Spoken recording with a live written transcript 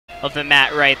of the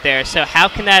mat right there. So how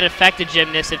can that affect a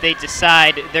gymnast if they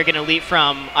decide they're going to leap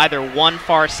from either one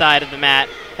far side of the mat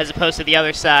as opposed to the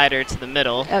other side or to the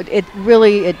middle?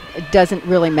 It doesn't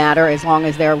really matter as long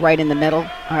as they're right in the middle.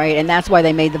 All right, and that's why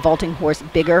they made the vaulting horse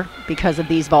bigger because of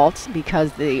these vaults,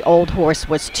 because the old horse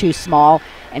was too small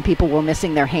and people were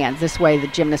missing their hands. This way the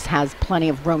gymnast has plenty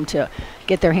of room to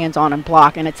get their hands on and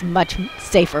block, and it's much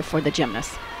safer for the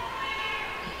gymnast.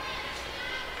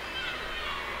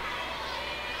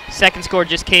 Second score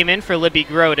just came in for Libby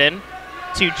Groden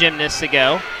 2 gymnasts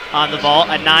ago on the vault,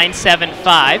 a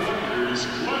 9.75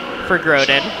 for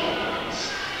Groden.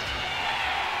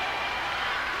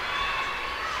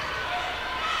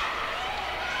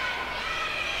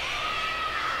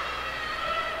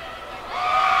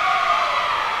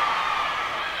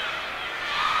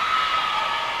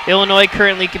 Illinois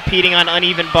currently competing on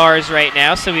uneven bars right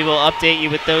now, so we will update you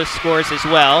with those scores as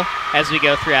well as we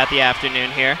go throughout the afternoon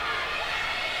here.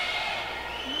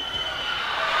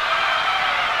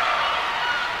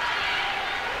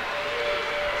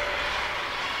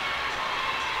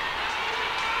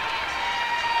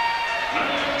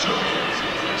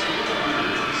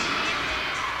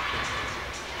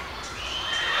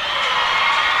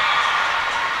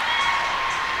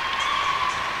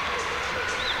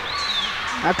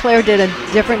 Claire did a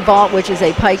different vault, which is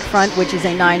a pike front, which is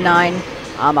a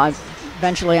 9.9.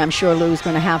 Eventually, I'm sure Lou's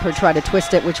going to have her try to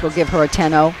twist it, which will give her a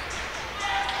 10.0.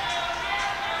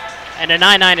 And a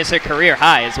 9.9 is her career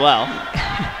high as well.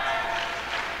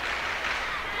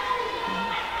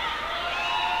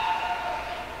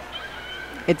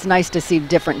 It's nice to see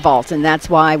different vaults, and that's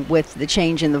why with the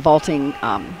change in the vaulting